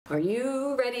Are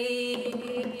you ready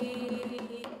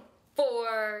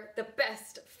for the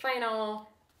best final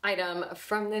item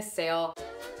from this sale?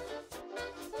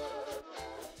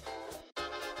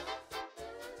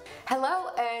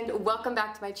 Hello and welcome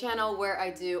back to my channel where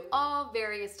I do all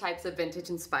various types of vintage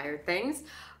inspired things.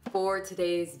 For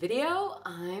today's video,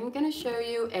 I'm gonna show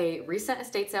you a recent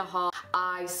estate sale haul.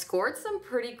 I scored some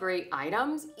pretty great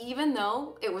items even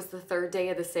though it was the third day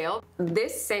of the sale.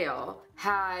 This sale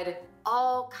had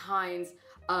all kinds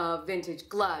of vintage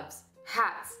gloves,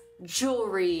 hats,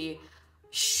 jewelry,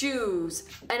 shoes,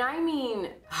 and I mean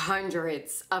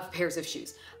hundreds of pairs of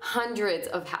shoes, hundreds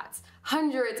of hats,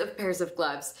 hundreds of pairs of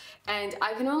gloves. And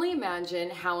I can only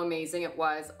imagine how amazing it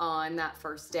was on that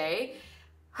first day.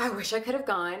 I wish I could have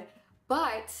gone,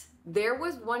 but there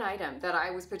was one item that I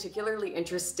was particularly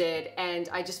interested, and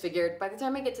I just figured by the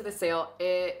time I get to the sale,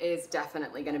 it is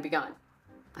definitely gonna be gone.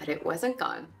 But it wasn't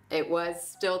gone. It was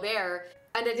still there.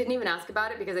 And I didn't even ask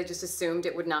about it because I just assumed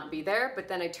it would not be there, but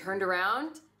then I turned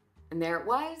around and there it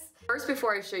was. First,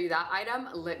 before I show you that item,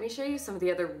 let me show you some of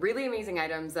the other really amazing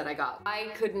items that I got.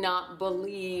 I could not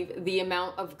believe the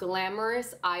amount of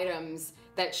glamorous items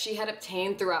that she had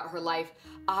obtained throughout her life.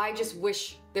 I just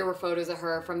wish there were photos of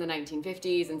her from the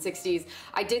 1950s and 60s.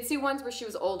 I did see ones where she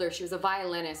was older. She was a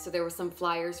violinist, so there were some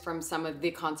flyers from some of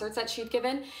the concerts that she'd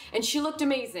given, and she looked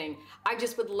amazing. I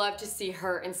just would love to see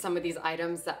her in some of these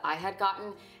items that I had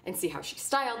gotten and see how she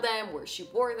styled them, where she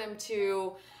wore them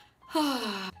to.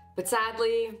 But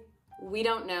sadly, we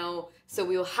don't know, so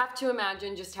we will have to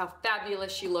imagine just how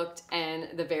fabulous she looked and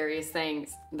the various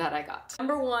things that I got.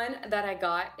 Number one that I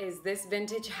got is this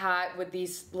vintage hat with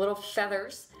these little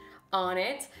feathers on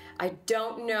it. I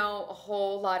don't know a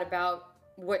whole lot about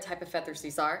what type of feathers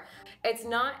these are. It's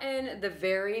not in the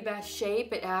very best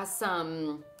shape. It has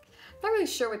some, I'm not really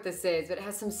sure what this is, but it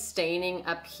has some staining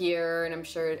up here, and I'm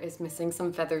sure it is missing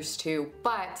some feathers too,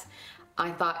 but I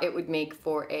thought it would make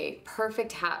for a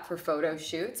perfect hat for photo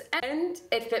shoots, and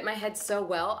it fit my head so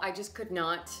well, I just could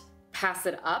not pass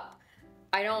it up.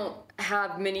 I don't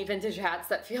have many vintage hats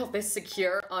that feel this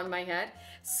secure on my head,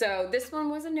 so this one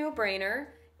was a no-brainer.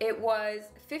 It was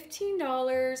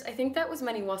 $15. I think that was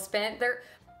money well spent.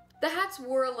 The hats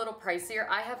were a little pricier.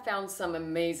 I have found some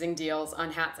amazing deals on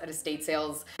hats at estate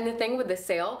sales, and the thing with this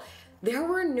sale, there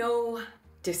were no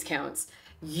discounts.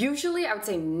 Usually, I would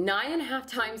say 9.5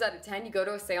 times out of 10, you go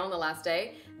to a sale on the last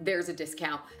day, there's a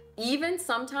discount. Even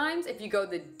sometimes, if you go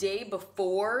the day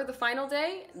before the final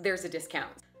day, there's a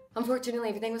discount. Unfortunately,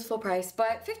 everything was full price,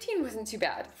 but 15 wasn't too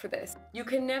bad for this. You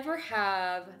can never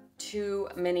have too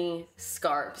many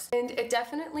scarves. And it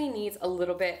definitely needs a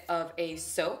little bit of a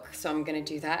soak, so I'm gonna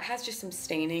do that. It has just some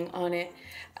staining on it,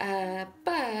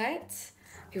 but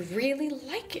I really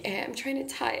like it. I'm trying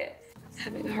to tie it,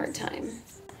 having a hard time.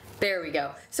 There we go.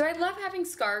 So I love having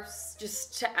scarves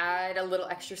just to add a little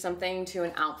extra something to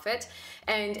an outfit.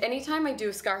 And anytime I do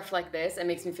a scarf like this, it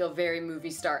makes me feel very movie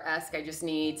star-esque. I just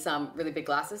need some really big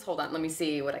glasses. Hold on, let me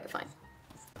see what I can find.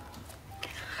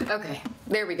 Okay,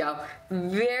 there we go.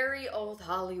 Very old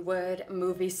Hollywood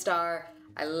movie star.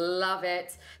 I love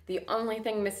it. The only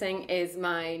thing missing is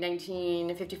my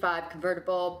 1955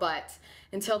 convertible, but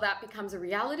until that becomes a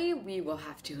reality, we will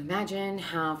have to imagine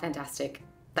how fantastic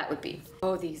that would be.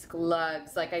 Oh, these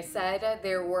gloves. Like I said,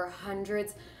 there were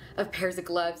hundreds of pairs of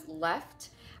gloves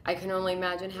left. I can only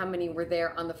imagine how many were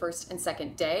there on the first and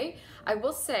second day. I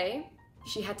will say,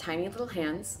 she had tiny little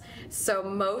hands, so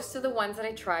most of the ones that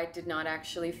I tried did not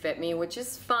actually fit me, which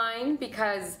is fine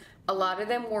because a lot of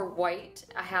them were white.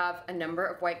 I have a number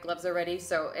of white gloves already,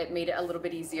 so it made it a little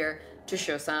bit easier to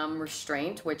show some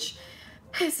restraint, which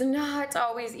is not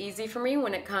always easy for me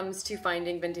when it comes to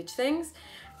finding vintage things.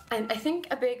 And I think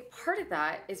a big part of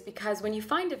that is because when you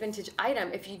find a vintage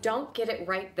item, if you don't get it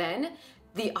right then,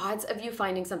 the odds of you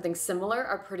finding something similar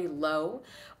are pretty low,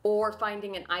 or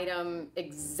finding an item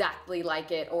exactly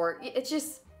like it, or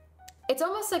it's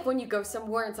almost like when you go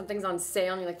somewhere and something's on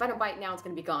sale and you're like, if I don't buy it now, it's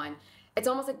gonna be gone. It's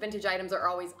almost like vintage items are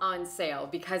always on sale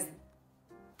because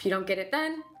if you don't get it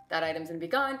then, that item's gonna be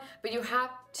gone, but you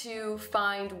have to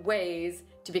find ways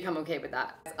to become okay with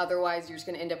that. Otherwise, you're just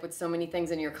gonna end up with so many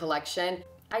things in your collection.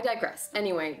 I digress.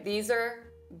 Anyway, these are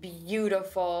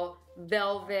beautiful.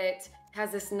 Velvet,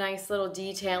 has this nice little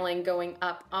detailing going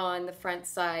up on the front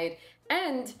side,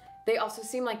 and they also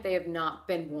seem like they have not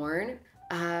been worn,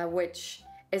 which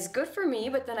is good for me,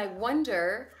 but then I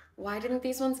wonder, why didn't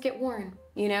these ones get worn,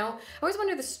 you know? I always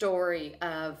wonder the story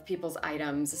of people's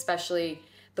items, especially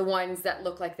the ones that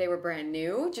look like they were brand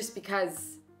new, just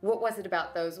because what was it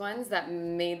about those ones that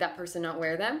made that person not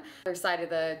wear them? Other side of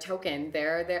the token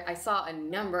there, I saw a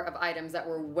number of items that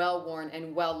were well worn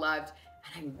and well loved,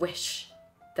 and I wish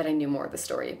that I knew more of the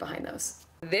story behind those.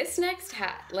 This next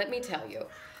hat, let me tell you,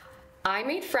 I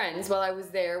made friends while I was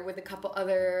there with a couple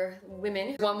other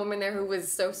women. One woman there who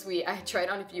was so sweet. I tried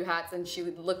on a few hats and she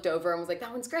looked over and was like,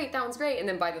 that one's great, that one's great. And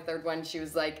then by the third one, she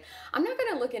was like, I'm not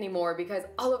gonna look anymore because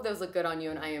all of those look good on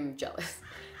you and I am jealous.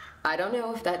 I don't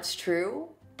know if that's true,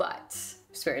 but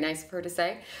it's very nice of her to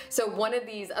say. So one of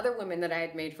these other women that I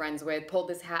had made friends with pulled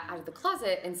this hat out of the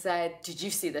closet and said, did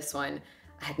you see this one?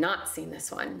 I had not seen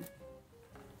this one.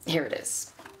 Here it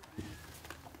is.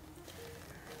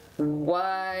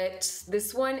 What?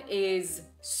 This one is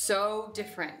so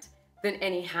different than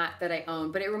any hat that I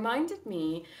own, but it reminded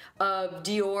me of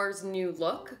DIOR's new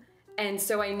look, and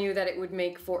so I knew that it would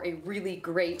make for a really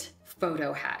great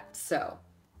photo hat. So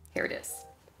here it is.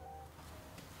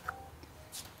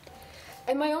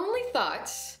 And my only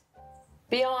thought,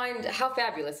 beyond how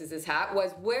fabulous is this hat,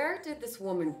 was where did this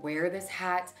woman wear this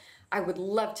hat? I would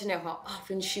love to know how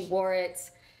often she wore it.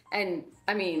 And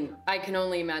I mean, I can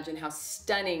only imagine how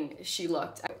stunning she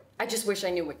looked. I just wish I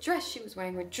knew what dress she was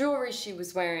wearing, what jewelry she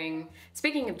was wearing.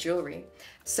 Speaking of jewelry,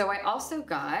 so I also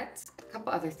got a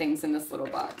couple other things in this little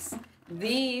box.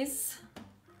 These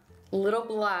little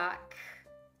black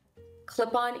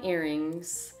clip-on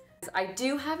earrings. I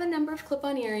do have a number of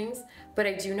clip-on earrings, but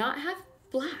I do not have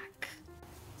black.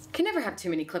 Can never have too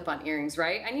many clip-on earrings,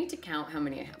 right? I need to count how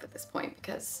many I have at this point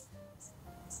because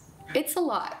it's a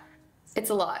lot. It's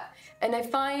a lot. And I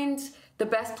find the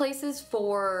best places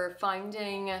for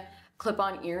finding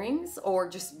clip-on earrings or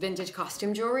just vintage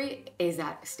costume jewelry is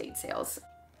at estate sales.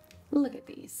 Look at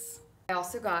these. I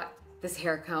also got this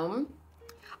hair comb.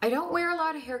 I don't wear a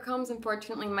lot of hair combs.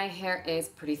 Unfortunately, my hair is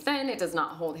pretty thin. It does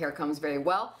not hold hair combs very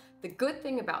well. The good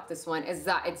thing about this one is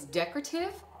that it's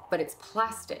decorative, but it's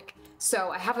plastic. So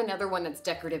I have another one that's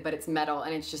decorative, but it's metal,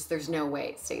 and it's just, there's no way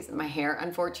it stays in my hair,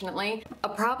 unfortunately. A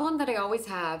problem that I always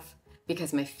have,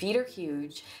 because my feet are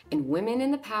huge, and women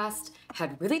in the past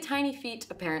had really tiny feet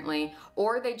apparently,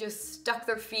 or they just stuck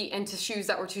their feet into shoes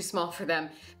that were too small for them,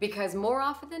 because more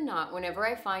often than not, whenever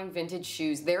I find vintage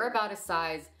shoes, they're about a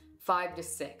size 5 to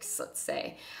 6, let's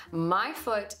say. My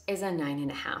foot is a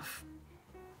 9.5.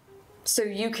 So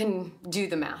you can do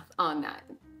the math on that.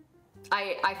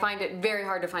 I find it very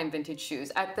hard to find vintage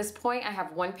shoes. At this point, I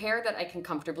have one pair that I can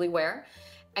comfortably wear,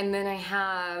 and then I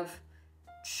have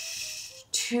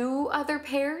 2 other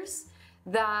pairs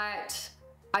that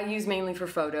I use mainly for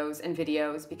photos and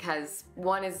videos because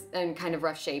one is in kind of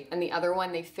rough shape and the other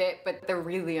one they fit, but they're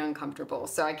really uncomfortable,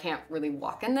 so I can't really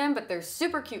walk in them, but they're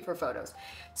super cute for photos.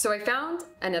 So I found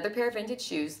another pair of vintage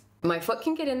shoes. My foot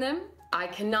can get in them. I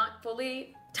cannot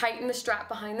fully tighten the strap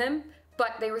behind them,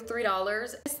 but they were $3. I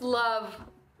just love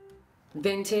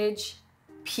vintage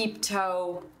peep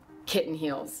toe kitten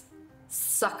heels.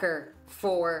 Sucker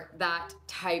for that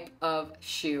type of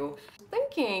shoe.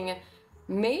 Thinking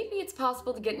maybe it's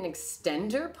possible to get an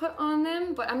extender put on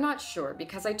them, but I'm not sure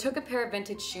because I took a pair of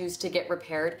vintage shoes to get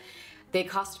repaired. They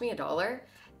cost me $1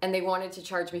 and they wanted to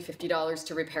charge me $50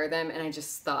 to repair them, and I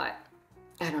just thought,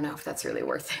 I don't know if that's really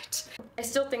worth it. I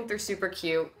still think they're super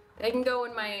cute. They can go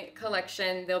in my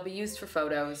collection. They'll be used for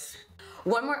photos.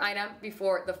 One more item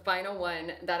before the final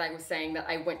one that I was saying that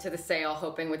I went to the sale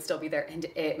hoping would still be there, and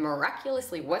it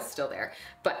miraculously was still there.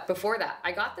 But before that,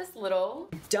 I got this little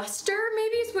duster,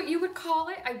 maybe is what you would call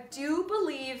it. I do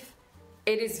believe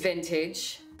it is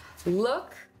vintage.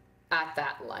 Look at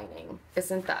that lining.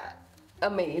 Isn't that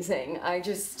amazing? I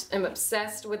just am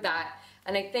obsessed with that.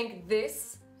 And I think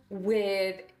this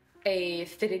with a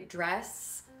fitted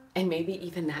dress and maybe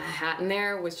even that hat in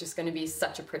there was just gonna be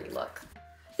such a pretty look.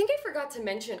 I think I forgot to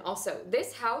mention also,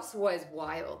 this house was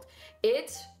wild.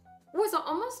 It was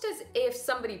almost as if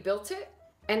somebody built it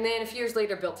and then a few years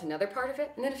later built another part of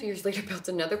it, and then a few years later built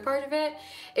another part of it.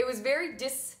 It was very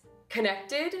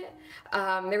disconnected.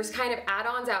 There was kind of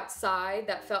add-ons outside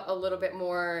that felt a little bit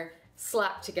more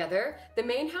slapped together. The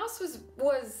main house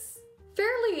was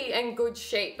fairly in good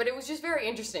shape, but it was just very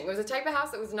interesting. It was a type of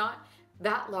house that was not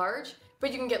that large,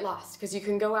 but you can get lost because you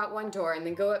can go out one door and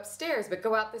then go upstairs, but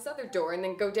go out this other door and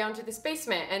then go down to this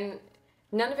basement, and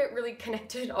none of it really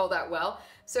connected all that well.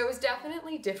 So it was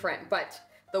definitely different, but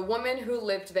the woman who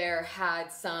lived there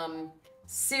had some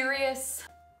serious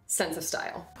sense of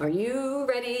style. Are you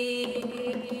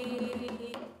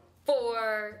ready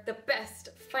for the best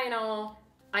final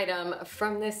item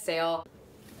from this sale?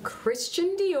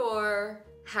 Christian Dior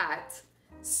hat,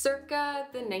 circa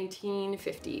the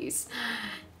 1950s.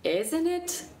 Isn't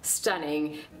it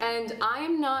stunning? And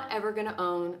I'm not ever gonna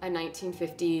own a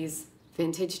 1950s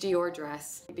vintage Dior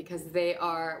dress because they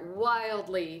are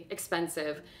wildly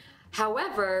expensive.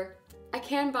 However, I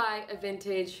can buy a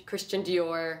vintage Christian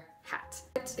Dior hat.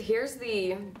 Here's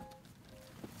the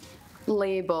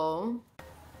label.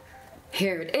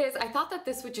 Here it is. I thought that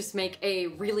this would just make a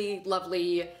really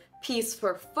lovely piece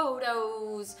for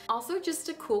photos. Also just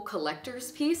a cool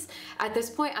collector's piece. At this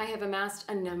point, I have amassed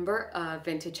a number of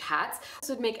vintage hats. This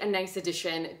would make a nice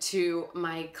addition to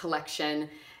my collection.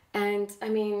 And I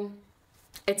mean,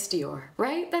 it's Dior,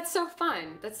 right? That's so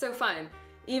fun. That's so fun.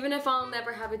 Even if I'll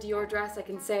never have a Dior dress, I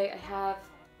can say I have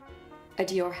a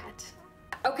Dior hat.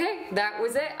 Okay, that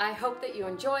was it. I hope that you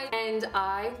enjoyed, and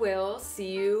I will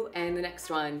see you in the next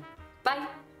one. Bye.